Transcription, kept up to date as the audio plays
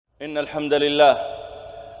إن الحمد لله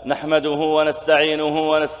نحمده ونستعينه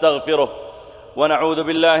ونستغفره ونعوذ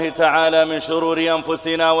بالله تعالى من شرور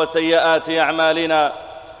أنفسنا وسيئات أعمالنا.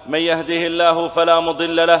 من يهده الله فلا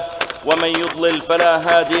مضل له ومن يضلل فلا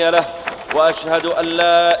هادي له، وأشهد أن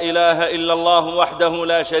لا إله إلا الله وحده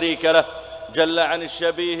لا شريك له جل عن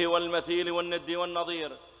الشبيه والمثيل والند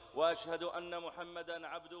والنظير، وأشهد أن محمدًا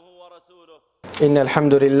عبده ورسوله. إن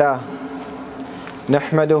الحمد لله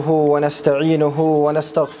نحمده ونستعينه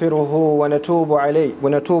ونستغفره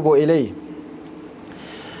ونتوب إليه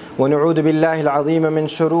ونعوذ بالله العظيم من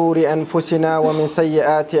شرور أنفسنا ومن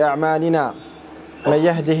سيئات أعمالنا. من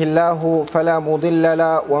يهده الله فلا مضل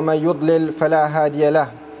له ومن يضلل فلا هادي له،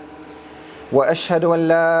 وأشهد أن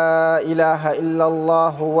لا إله إلا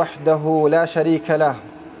الله وحده لا شريك له،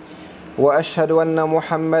 وأشهد أن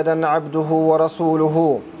محمدًا عبده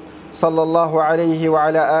ورسوله صلى الله عليه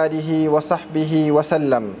وعلى آله وصحبه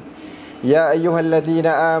وسلم. يا أيها الذين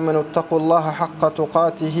آمنوا اتقوا الله حق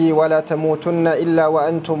تقاته ولا تموتن إلا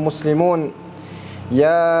وأنتم مسلمون.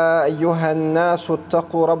 يا أيها الناس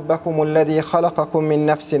اتقوا ربكم الذي خلقكم من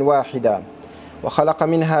نفس واحدة وخلق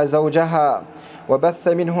منها زوجها وبث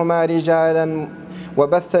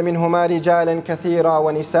منهما رجالا كثيرا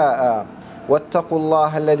ونساء، واتقوا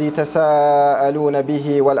الله الذي تساءلون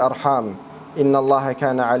به والأرحام إن الله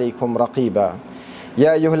كان عليكم رقيبا.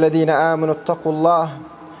 يا أيها الذين آمنوا اتقوا الله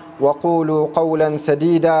وقولوا قولا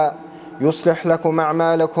سديدا يصلح لكم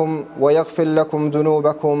أعمالكم ويغفر لكم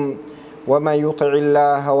ذنوبكم، ومن يطع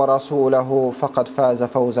الله ورسوله فقد فاز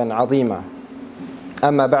فوزا عظيما.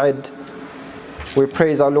 أما بعد, we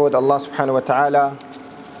praise our Lord Allah subhanahu wa ta'ala.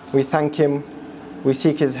 We thank Him, we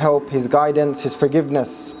seek His help, His guidance, His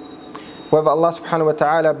forgiveness. Whoever Allah subhanahu wa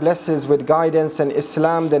ta'ala blesses with guidance and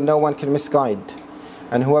Islam, then no one can misguide.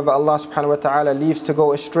 And whoever Allah subhanahu wa ta'ala leaves to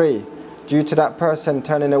go astray due to that person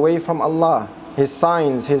turning away from Allah, His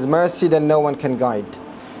signs, His mercy, then no one can guide.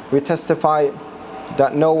 We testify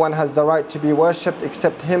that no one has the right to be worshipped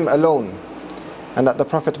except Him alone, and that the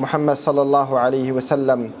Prophet Muhammad sallallahu alaihi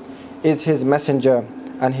wasallam is His messenger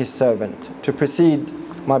and His servant. To proceed,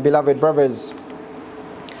 my beloved brothers,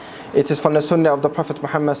 it is from the sunnah of the Prophet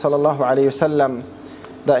Muhammad sallallahu alaihi wasallam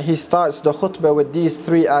that he starts the khutbah with these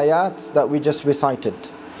three ayats that we just recited.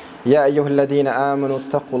 Ya ayyuhalladhina amanu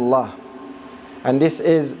attaqullah. And this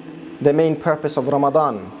is the main purpose of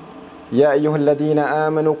Ramadan. Ya ayyuhalladhina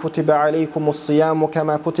amanu kutiba alaykumus siyamu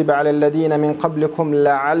kama kutiba ala alladhina min qablikum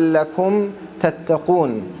la'allakum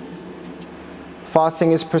tattaqun.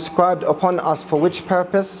 Fasting is prescribed upon us for which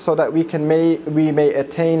purpose? So that we may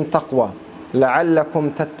attain taqwa.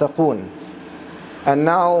 لَعَلَّكُمْ تَتَّقُونَ. And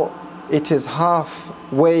now it is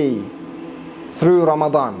halfway through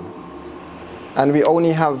Ramadan, and we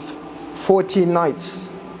only have 14 nights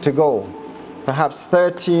to go, perhaps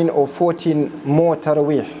 13 or 14 more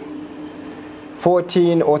Taraweeh,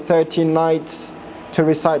 14 or 13 nights to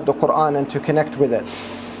recite the Quran and to connect with it,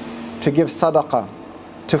 to give sadaqah,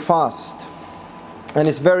 to fast. And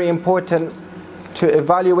it's very important to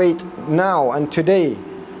evaluate now and today,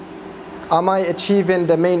 am I achieving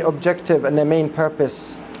the main objective and the main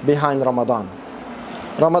purpose behind Ramadan?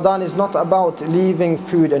 Ramadan is not about leaving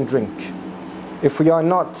food and drink. If we are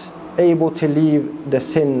not able to leave the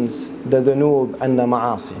sins, the dhunub and the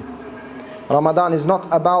ma'asi. Ramadan is not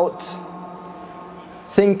about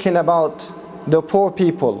thinking about the poor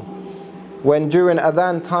people, when during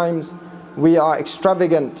adhan times we are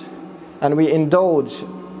extravagant and we indulge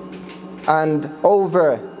and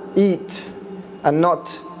overeat and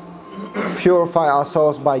not purify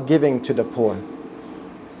ourselves by giving to the poor.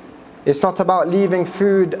 It's not about leaving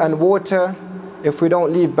food and water if we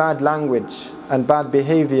don't leave bad language and bad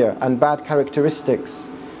behavior and bad characteristics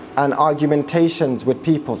and argumentations with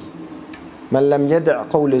people. Man lam yada'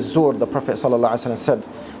 qawl az-zur, the Prophet ﷺ said,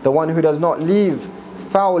 the one who does not leave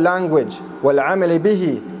foul language wal amali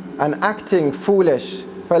bihi, and acting foolish,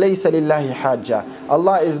 falaysa lillahi hajja.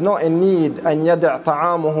 Allah is not in need an yada'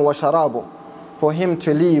 ta'amuhu wa sharabuh, for Him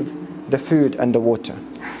to leave the food and the water.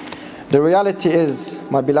 The reality is,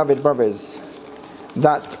 my beloved brothers,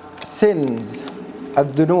 that sins,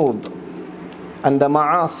 ad-dhunub and the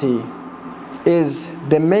ma'asi is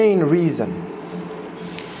the main reason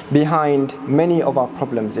behind many of our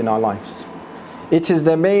problems in our lives. It is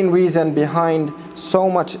the main reason behind so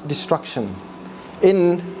much destruction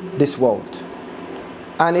in this world.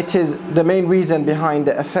 And it is the main reason behind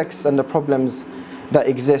the effects and the problems that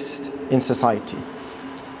exist in society.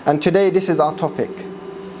 And today this is our topic.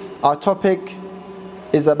 Our topic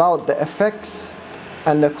is about the effects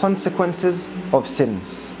and the consequences of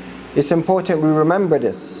sins. It's important we remember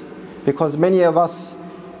this, because many of us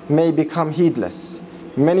may become heedless.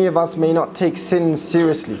 many of us may not take sins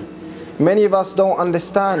seriously. Many of us don't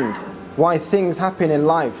understand why things happen in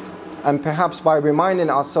life, and perhaps by reminding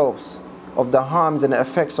ourselves of the harms and the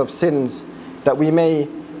effects of sins, that we may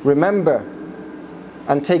remember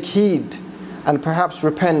and take heed and perhaps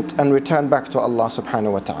repent and return back to Allah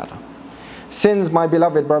subhanahu wa ta'ala. Sins, my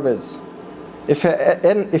beloved brothers, if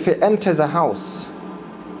it enters a house,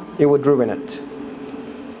 it would ruin it.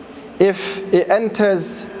 If it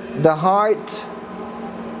enters the heart,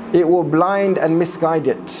 it will blind and misguide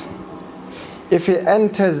it. If it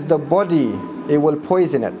enters the body, it will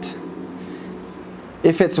poison it.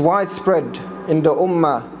 If it's widespread in the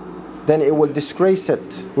ummah, then it will disgrace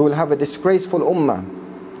it. We will have a disgraceful ummah.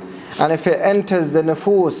 And if it enters the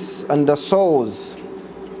nufus and the souls,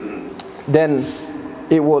 then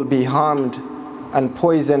it will be harmed and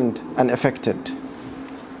poisoned and affected.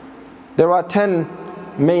 There are 10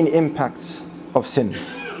 main impacts of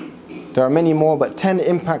sins. There are many more, but 10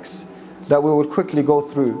 impacts that we will quickly go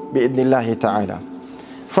through bi'idhnillahi ta'ala.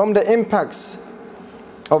 From the impacts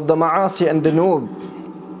of the ma'asi and the noob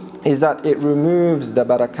is that it removes the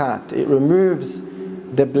barakat, it removes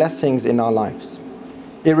the blessings in our lives.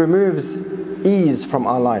 It removes ease from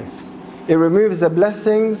our life. It removes the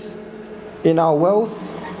blessings in our wealth,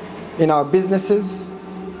 in our businesses,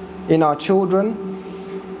 in our children,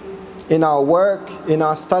 in our work, in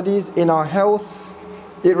our studies, in our health.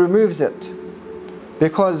 It removes it.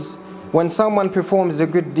 Because when someone performs the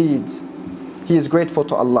good deeds, he is grateful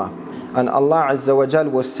to Allah, and Allah Azza wa Jal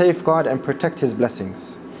will safeguard and protect his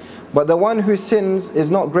blessings. But the one who sins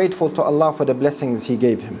is not grateful to Allah for the blessings He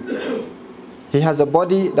gave him. He has a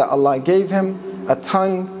body that Allah gave him, a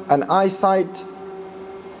tongue, an eyesight,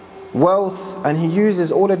 wealth, and he uses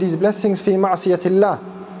all of these blessings fi ma'siyatillah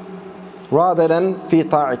rather than fi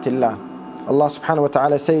ta'atillah. Allah subhanahu wa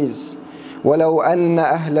ta'ala says, وَلَوْ أَنَّ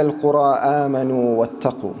أَهْلَ الْقُرَىٰ آمَنُوا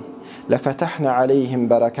وَاتَّقُوا لَفَتَحْنَا عَلَيْهِمْ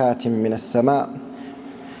بَرَكَاتٍ مِّنَ السَّمَاءِ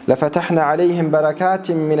لفتحنا عليهم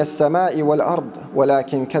بركات من السماء والأرض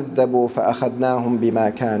ولكن كذبوا فأخذناهم بما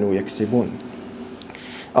كانوا يكسبون.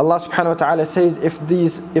 Allah subhanahu wa ta'ala says, if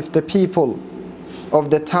the people of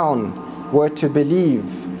the town were to believe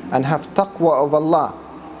and have taqwa of Allah,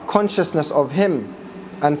 consciousness of Him,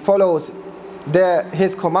 and follows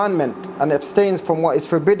His commandment and abstains from what is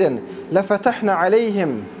forbidden, لفتحنا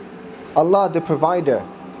عليهم, Allah the provider,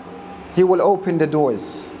 He will open the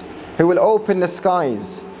doors, He will open the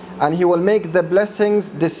skies, and He will make the blessings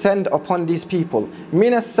descend upon these people.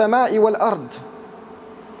 مِنَ السَّمَاءِ وَالْأَرْضِ,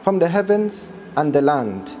 from the heavens and the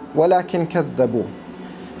land. وَلَكِنْ كَذَّبُوا,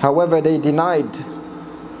 however they denied.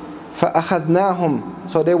 فَأَخَذْنَاهُمْ,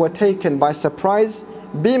 so they were taken by surprise.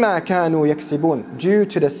 بِمَا كَانُوا يَكْسِبُونَ, due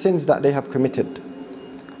to the sins that they have committed.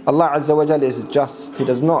 Allah Azza wa Jalla is just. He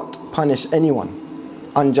does not punish anyone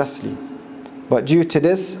unjustly. But due to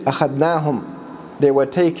this, أَخَذْنَاهُمْ, they were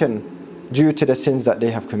taken due to the sins that they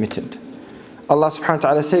have committed. Allah subhanahu wa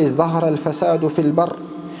ta'ala says, ظَهَرَ الْفَسَادُ فِي الْبَرِّ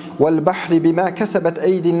وَالْبَحْرِ بِمَا كَسَبَتْ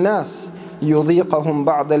أَيْدِي النَّاسِ لِيُذِيقَهُمْ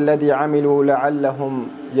بَعْضَ الَّذِي عَمِلُوا لَعَلَّهُمْ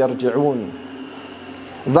يَرْجِعُونَ.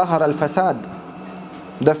 ظَهَرَ الْفَسَادُ,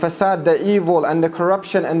 the fasad, the evil and the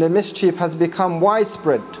corruption and the mischief has become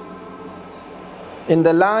widespread in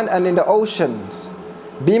the land and in the oceans.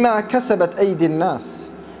 بِمَا كَسَبَتْ أَيْدِي النَّاسِ,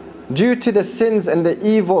 due to the sins and the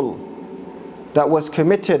evil that was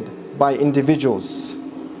committed by individuals.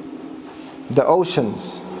 The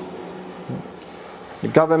oceans, the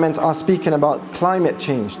governments are speaking about climate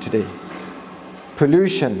change today,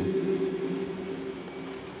 pollution,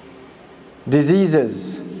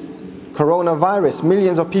 diseases, coronavirus,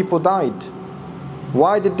 millions of people died.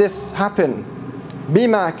 Why did this happen?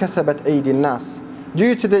 بِمَا كَسَبَتْ أَيْدِي النَّاسِ,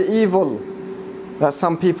 due to the evil that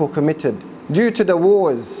some people committed, due to the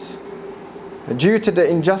wars, due to the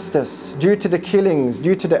injustice, due to the killings,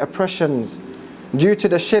 due to the oppressions, due to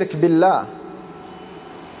the shirk billah,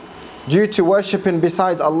 due to worshipping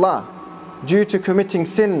besides Allah, due to committing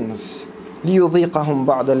sins. لِيُذِيقَهُمْ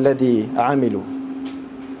بَعْضَ الَّذِي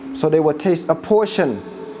عَمِلُوا, so they would taste a portion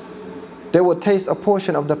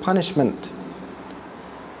of the punishment.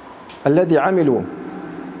 الَّذِي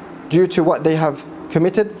عَمِلُوا, due to what they have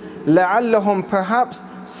committed. لَعَلَّهُمْ, perhaps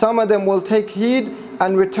some of them will take heed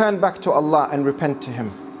and return back to Allah and repent to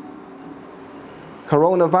Him.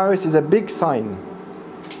 Coronavirus is a big sign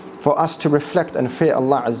for us to reflect and fear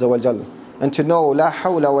Allah Azza wa Jal, and to know La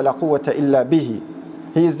hawla wa la quwwata illa bihi.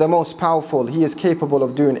 He is the most powerful, He is capable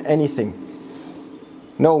of doing anything.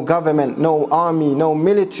 No government, no army, no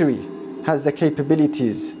military has the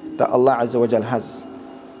capabilities that Allah Azza wa Jal has.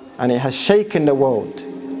 And it has shaken the world,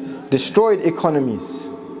 destroyed economies,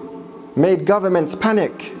 made governments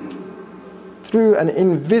panic through an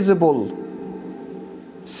invisible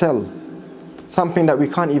cell, something that we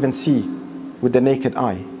can't even see with the naked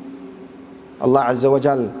eye. Allah Azza wa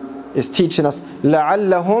Jal is teaching us,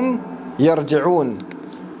 لَعَلَّهُمْ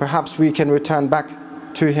يَرْجِعُونَ. Perhaps we can return back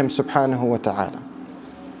to Him subhanahu wa ta'ala.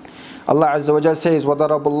 Allah Azza wa Jal says,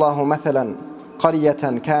 وَضَرَبَ اللَّهُ مَثَلًا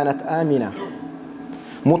قَرْيَةً كَانَتْ آمِنَةً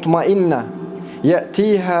مُطْمَئِنَّةً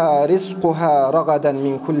يَأْتِيهَا رِزْقُهَا رَغَدًا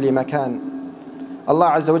مِنْ كُلِّ مَكَانٍ.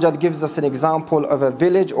 Allah Azza wa Jal gives us an example of a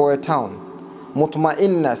village or a town.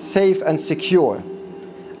 Mutma'inna, safe and secure,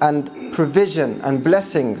 and provision and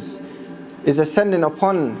blessings is ascending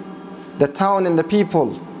upon the town and the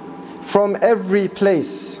people from every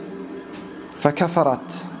place.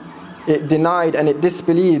 فَكَفَرَتْ, it denied and it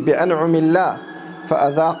disbelieved بِأَنْعُمِ اللَّهِ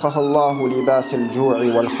فَأَذَاقَهَا اللَّهُ لِبَاسِ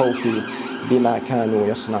الْجُوعِ وَالْخَوْفِ بِمَا كَانُوا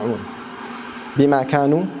يَصْنَعُونَ. بِمَا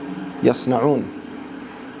كَانُوا يَصْنَعُونَ.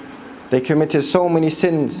 They committed so many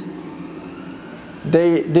sins.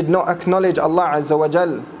 They did not acknowledge Allah Azza wa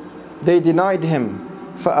Jal. They denied Him.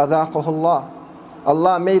 فَأَذَاقَهُ اللَّهُ.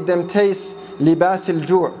 Allah made them taste libas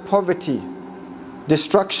al-ju', poverty,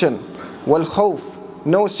 destruction, wal-khawf,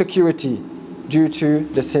 no security, due to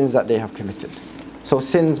the sins that they have committed. So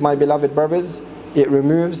sins, my beloved brothers, it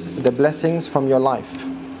removes the blessings from your life.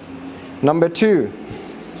 Number 2,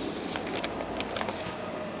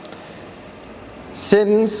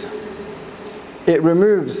 sins, it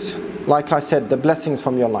removes, like I said, the blessings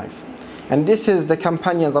from your life. And this is the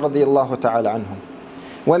companions radiyallahu ta'ala anhum.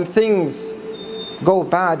 When things go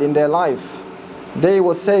bad in their life, they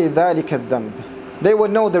will say ذَلِكَ الذَّنْبِ. They will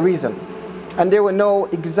know the reason, and they will know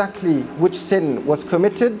exactly which sin was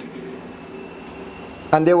committed,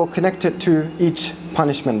 and they will connect it to each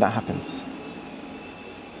punishment that happens.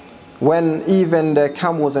 When even their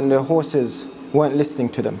camels and their horses weren't listening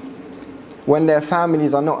to them, when their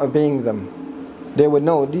families are not obeying them, they would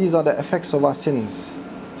know these are the effects of our sins.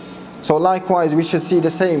 So likewise, we should see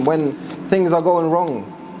the same when things are going wrong.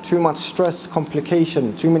 Too much stress,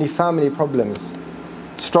 complication, too many family problems,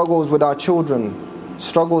 struggles with our children,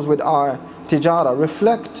 struggles with our tijara.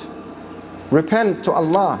 Reflect, repent to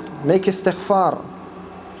Allah, make istighfar,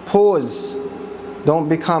 pause. Don't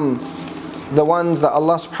become the ones that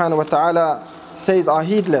Allah subhanahu wa ta'ala says are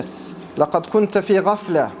heedless. لَقَدْ كُنْتَ فِي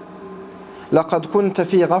غَفْلَةٍ لَقَدْ كُنْتَ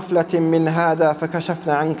فِي غَفْلَةٍ مِّنْ هَذَا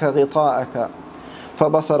فَكَشَفْنَا عَنْكَ غِطَاءَكَ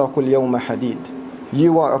فَبَصَرَكُ الْيَوْمَ حَدِيدٌ.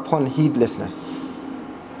 You are upon heedlessness.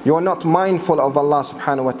 You are not mindful of Allah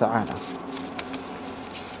subhanahu wa ta'ala.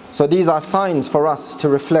 So these are signs for us to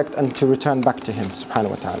reflect and to return back to Him subhanahu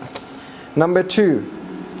wa ta'ala. Number 2,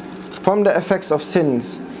 from the effects of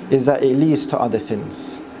sins is that it leads to other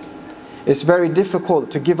sins. It's very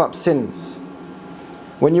difficult to give up sins.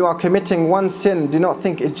 When you are committing one sin, do not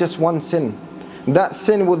think it's just one sin. That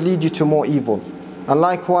sin will lead you to more evil. And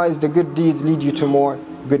likewise, the good deeds lead you to more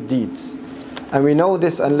good deeds. And we know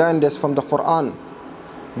this and learn this from the Quran.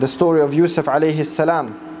 The story of Yusuf alayhi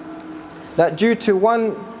salam. That due to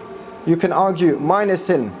one, you can argue, minor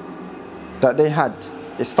sin that they had.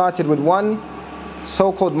 It started with one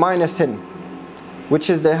so-called minor sin, which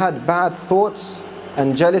is they had bad thoughts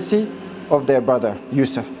and jealousy of their brother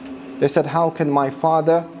Yusuf. They said, how can my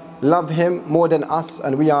father love him more than us,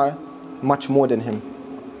 and we are much more than him?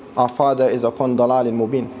 Our father is upon dalalin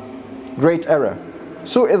mubin. Great error.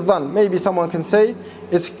 Su'id dhan, maybe someone can say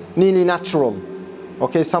it's nearly natural.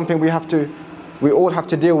 Okay, something we all have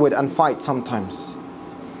to deal with and fight sometimes.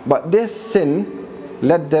 But this sin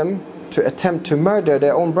led them to attempt to murder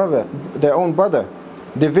their own brother.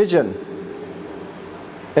 Division.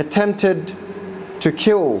 Attempted to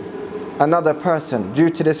kill another person due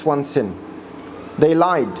to this one sin. They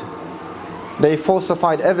lied. They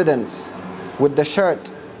falsified evidence with the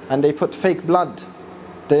shirt, and they put fake blood.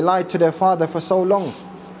 They lied to their father for so long.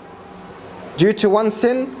 Due to one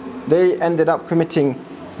sin, they ended up committing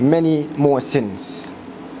many more sins.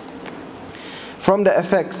 From the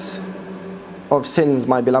effects of sins,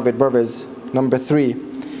 my beloved brothers, number 3,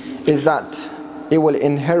 is that it will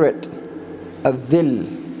inherit a dhil,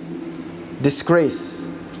 disgrace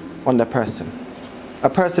on the person. A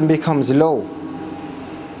person becomes low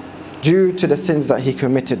due to the sins that he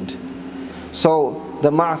committed. So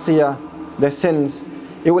the ma'siyah, the sins,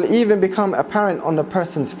 it will even become apparent on the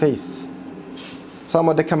person's face. Some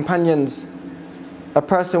of the companions, a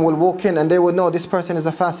person will walk in and they will know this person is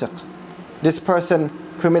a fasiq. This person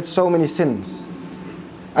commits so many sins.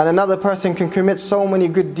 And another person can commit so many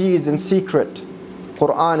good deeds in secret.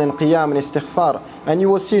 Quran and qiyam and istighfar. And you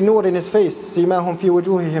will see nur in his face. Simahum fi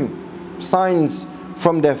wujuhihim. Signs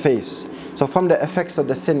from their face. So from the effects of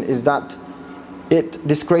the sin is that it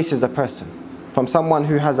disgraces the person. From someone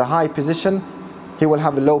who has a high position, he will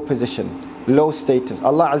have a low position, low status.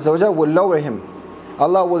 Allah Azza wa Jalla will lower him.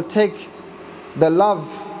 Allah will take the love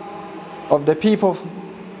of the people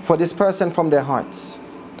for this person from their hearts.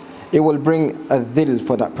 It will bring a dhil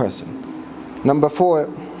for that person. Number 4,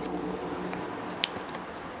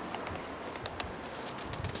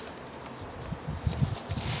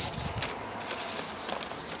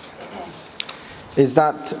 is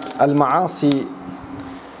that al-ma'asi,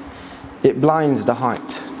 it blinds the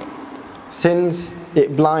heart. Sins,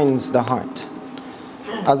 it blinds the heart.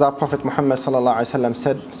 As our Prophet Muhammad sallallahu alaihi wasallam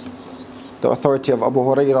said, the authority of Abu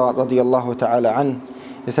Hurairah radiyallahu ta'ala an,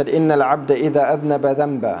 he said, إِنَّ الْعَبْدَ إِذَا أَذْنَبَ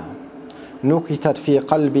ذَنْبًا نُكِتَتْ فِي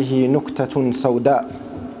قَلْبِهِ نُكْتَةٌ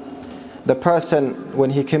سَوْدَاء. The person, when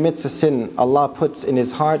he commits a sin, Allah puts in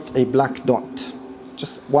his heart a black dot,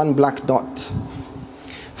 just one black dot.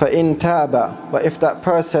 فَإِن تَابَ, but if that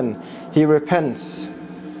person, he repents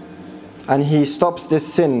and he stops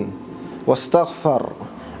this sin, وَاسْتَغْفَرْ,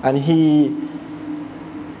 and he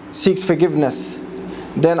seeks forgiveness,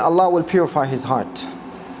 then Allah will purify his heart.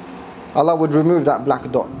 Allah would remove that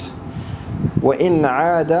black dot. وَإِنْ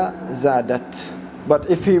عَادَ زَادَتْ, but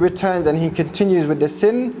if he returns and he continues with the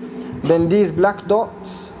sin, then these black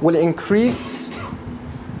dots will increase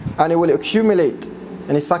and it will accumulate,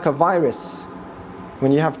 and it's like a virus.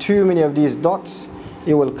 When you have too many of these dots,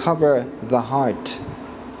 it will cover the heart.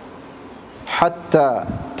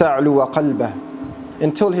 حَتَّى تَعْلُوَ قَلْبَهُ,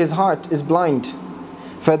 until his heart is blind.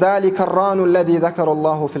 فَذَلِكَ الرَّانُ الَّذِي ذَكَرَ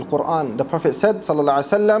اللَّهُ فِي الْقُرْآنِ. The Prophet said, sallallahu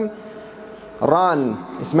alaihi wasallam,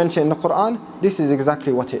 Ran is mentioned in the Quran. This is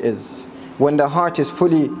exactly what it is. When the heart is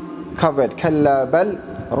fully covered, كَلَّا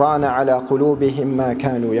بَلْ رَانَ عَلَى قُلُوبِهِمْ مَا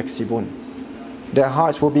كَانُوا يَكْسِبُونَ. Their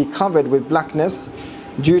hearts will be covered with blackness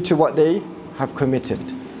due to what they have committed.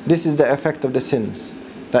 This is the effect of the sins,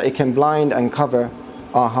 that it can blind and cover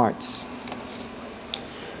our hearts.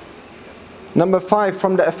 Number 5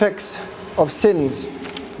 from the effects of sins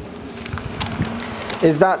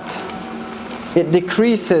is that it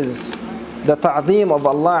decreases the ta'zeem of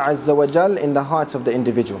Allah Azza wa Jal in the hearts of the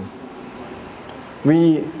individual.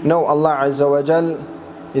 We know Allah Azza wa Jal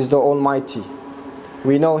is the Almighty.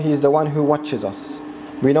 We know He is the one who watches us.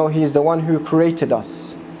 We know He is the one who created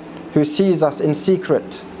us, who sees us in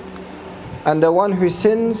secret. And the one who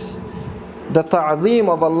sins, the ta'zeem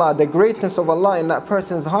of Allah, the greatness of Allah in that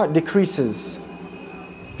person's heart decreases,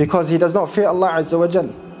 because he does not fear Allah Azza wa Jal,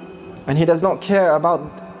 and he does not care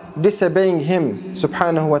about disobeying Him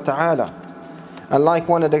subhanahu wa ta'ala. And like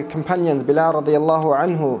one of the companions, Bilal radiyallahu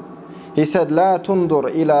anhu, he said, لا تنظر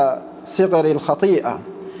إلى صغر الخطيئة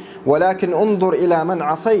ولكن انظر إلى من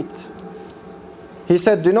عصيت. He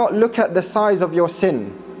said, do not look at the size of your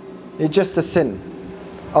sin. It's just a sin.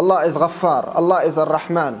 Allah is Ghaffar, Allah is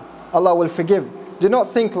Ar-Rahman, Allah will forgive. Do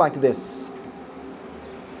not think like this.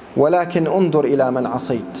 ولكن انظر إلى من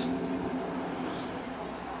عصيت.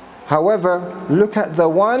 However, look at the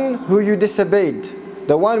one who you disobeyed.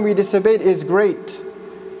 The one we disobeyed is great,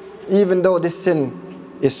 even though this sin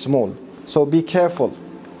is small. So be careful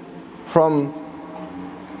from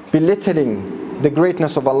belittling the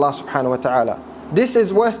greatness of Allah subhanahu wa ta'ala. This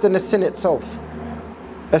is worse than a sin itself.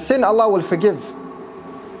 A sin Allah will forgive,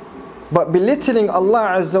 but belittling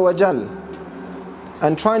Allah Azza wa Jal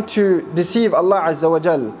and trying to deceive Allah Azza wa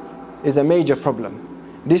Jal is a major problem.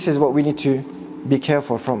 This is what we need to be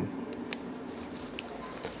careful from.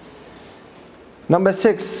 Number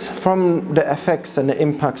 6 from the effects and the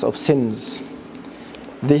impacts of sins,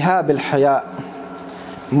 dhihab al-haya,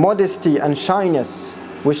 modesty and shyness,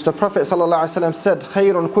 which the Prophet ﷺ said,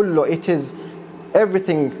 khayrun kullu, it is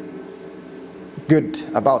everything good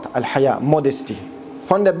about al-haya, modesty.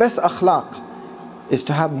 From the best akhlaq is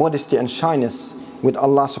to have modesty and shyness with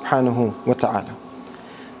Allah subhanahu wa ta'ala.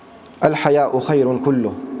 Al-haya'u khayrun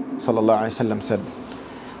kullu, sallallahu alayhi wa sallam said.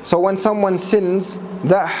 So when someone sins,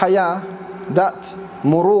 that haya, that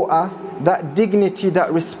muru'ah, that dignity,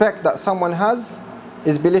 that respect that someone has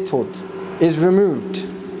is belittled, is removed.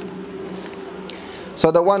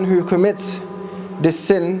 So the one who commits this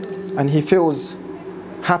sin and he feels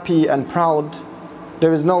happy and proud,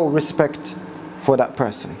 there is no respect for that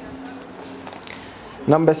person.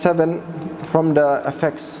 Number 7 from the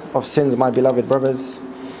effects of sins, my beloved brothers,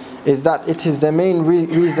 is that it is the main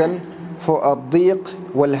reason for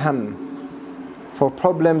ad-dhiq wal-ham, for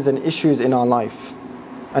problems and issues in our life,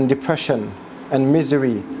 and depression and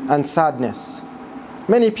misery and sadness.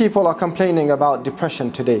 Many people are complaining about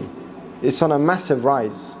depression today. It's on a massive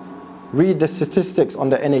rise. Read the statistics on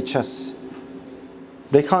the NHS.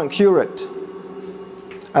 They can't cure it.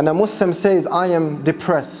 And a Muslim says, I am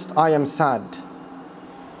depressed, I am sad.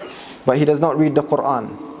 But he does not read the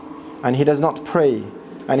Quran, and he does not pray,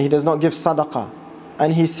 and he does not give sadaqah,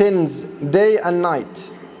 and he sins day and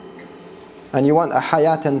night. and you want a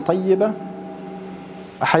hayatan tayyibah,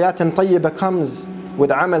 a hayatan tayyibah comes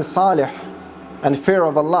with amal salih and fear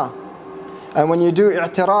of Allah. And when you do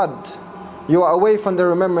i'tirad, you are away from the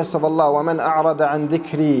remembrance of Allah. وَمَنْ أَعْرَضَ عَنْ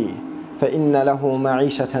ذِكْرِي فَإِنَّ لَهُ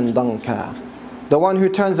مَعِيشَةً ضَنْكًا. The one who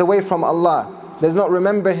turns away from Allah, does not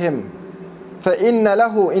remember Him, فَإِنَّ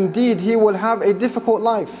لَهُ, indeed he will have a difficult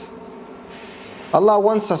life. Allah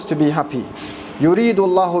wants us to be happy. يُرِيدُ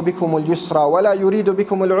اللَّهُ بِكُمُ الْيُسْرَ وَلَا يُرِيدُ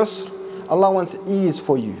بِكُمُ الْعُسْرَ. Allah wants ease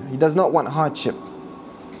for you. He does not want hardship.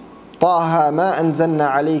 طَاهَ مَا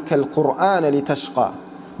أَنزَلْنَا عَلَيْكَ الْقُرْآنَ لِتَشْقَى.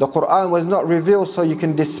 The Quran was not revealed so you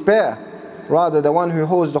can despair. Rather, the one who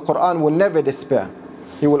holds the Quran will never despair.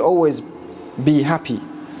 He will always be happy.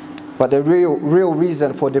 But the real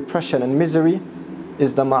reason for depression and misery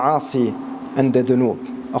is the ma'asi and the dhunub.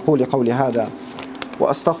 أقول قولي هذا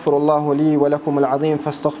وأستغفر الله لي ولكم العظيم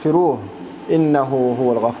فاستغفروه إنه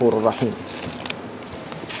هو الغفور الرحيم.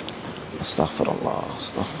 أستغفر الله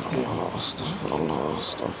أستغفر الله أستغفر الله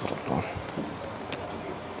أستغفر الله.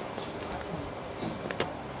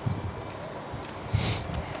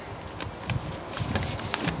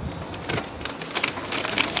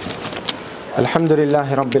 الحمد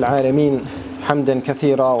لله رب العالمين حمدا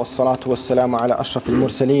كثيرا والصلاة والسلام على أشرف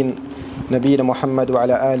المرسلين نبينا محمد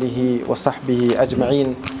وعلى آله وصحبه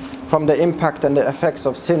أجمعين. From the impact and the effects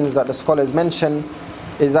of sins that the scholars mention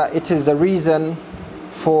is that it is the reason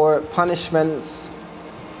for punishments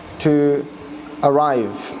to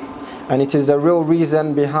arrive, and it is the real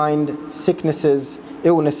reason behind sicknesses,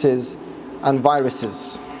 illnesses and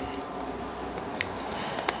viruses.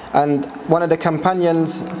 And one of the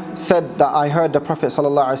companions said that I heard the Prophet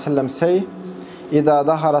ﷺ say, إِذَا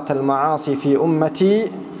ظَهَرَتَ الْمَعَاصِي فِي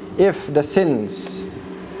أُمَّتِي, if the sins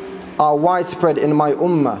are widespread in my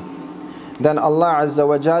ummah, then Allah Azza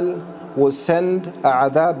wa Jal will send a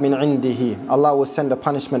adhab min indihi. Allah will send a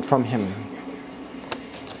punishment from Him.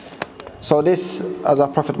 So this, as our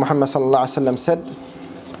Prophet Muhammad ﷺ said,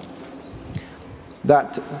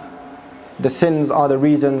 that the sins are the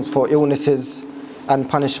reasons for illnesses and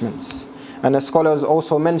punishments. And the scholars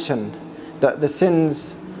also mention that the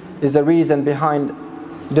sins is the reason behind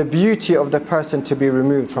the beauty of the person to be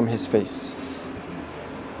removed from his face,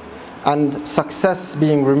 and success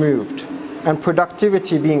being removed, and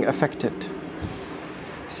productivity being affected.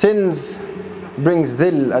 Sins brings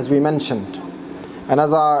dhil, as we mentioned. And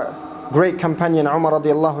as our great companion Umar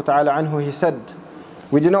radiallahu ta'ala anhu, he said,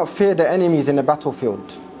 we do not fear the enemies in the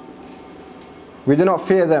battlefield. We do not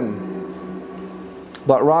fear them,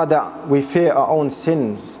 but rather we fear our own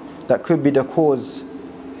sins that could be the cause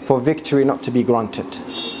for victory not to be granted.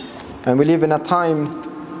 And we live in a time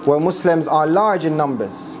where Muslims are large in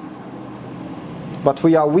numbers, but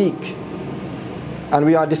we are weak, and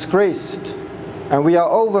we are disgraced, and we are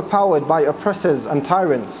overpowered by oppressors and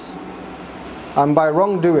tyrants, and by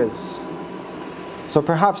wrongdoers. So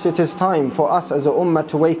perhaps it is time for us as a ummah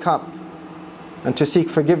to wake up, and to seek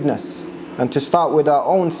forgiveness, and to start with our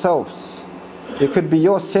own selves. It could be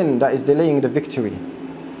your sin that is delaying the victory.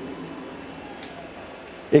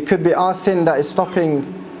 It could be our sin that is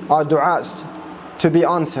stopping our du'as to be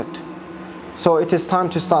answered. So it is time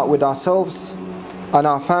to start with ourselves and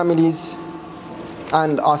our families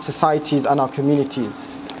and our societies and our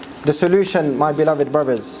communities. The solution, my beloved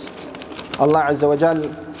brothers, Allah Azza wa Jal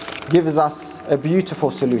gives us a beautiful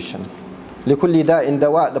solution. لِكُلِّ دَاءٍ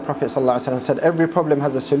دَوَاء, the Prophet ﷺ said, every problem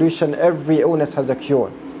has a solution, every illness has a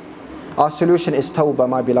cure. Our solution is tawbah,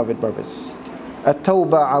 my beloved brothers.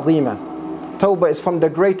 At-tawbah azima. Tawbah is from the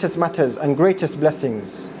greatest matters and greatest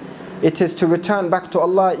blessings. It is to return back to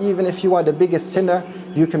Allah. Even if you are the biggest sinner,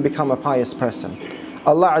 you can become a pious person.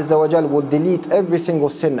 Allah Azza wa Jal will delete every single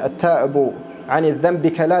sin. At-ta'ibu ani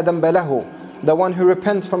dhanbika la dhanba lahu. The one who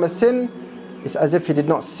repents from a sin is as if he did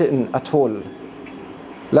not sin at all.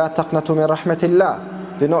 La taqnatu min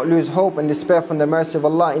rahmatillah. Do not lose hope and despair from the mercy of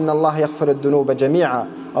Allah. Inna Allah yaghfiru ad-dunuba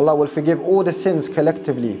jami'a. Allah will forgive all the sins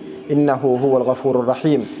collectively. Innahu huwa al-ghafur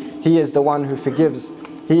ar-rahim. He is the one who forgives.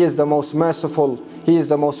 He is the most merciful. He is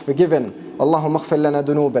the most forgiving. Allahumma ighfir lana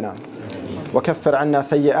dunubana wa kaffir anna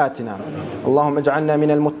sayyi'atina. Allahumma ij'alna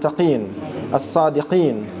min al-muttaqin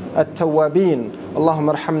as-sadiqin at-tawwabin.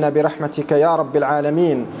 Allahumma arhamna bi rahmatika ya rabbil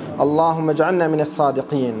alamin. Allahumma ij'alna min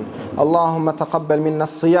as-sadiqin. Allahumma taqabbal minna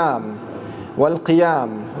as-siyam wal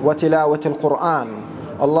qiyam wa tilawati al-Qur'an.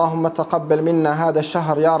 اللهم تقبل منا هذا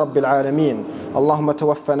الشهر يا رب العالمين. اللهم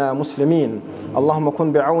توفنا مسلمين. اللهم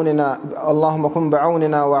كن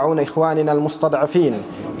بعوننا وعون إخواننا المستضعفين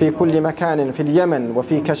في كل مكان، في اليمن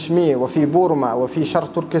وفي كشمير وفي بورما وفي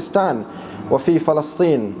شرق تركستان وفي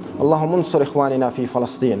فلسطين. اللهم انصر إخواننا في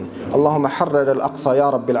فلسطين. اللهم حرر الأقصى يا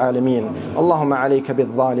رب العالمين. اللهم عليك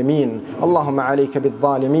بالظالمين، اللهم عليك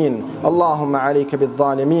بالظالمين، اللهم عليك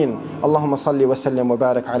بالظالمين. اللهم صل وسلم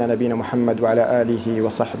وبارك على نبينا محمد وعلى آله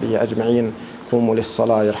وصحبه أجمعين. قوموا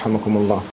للصلاة يرحمكم الله.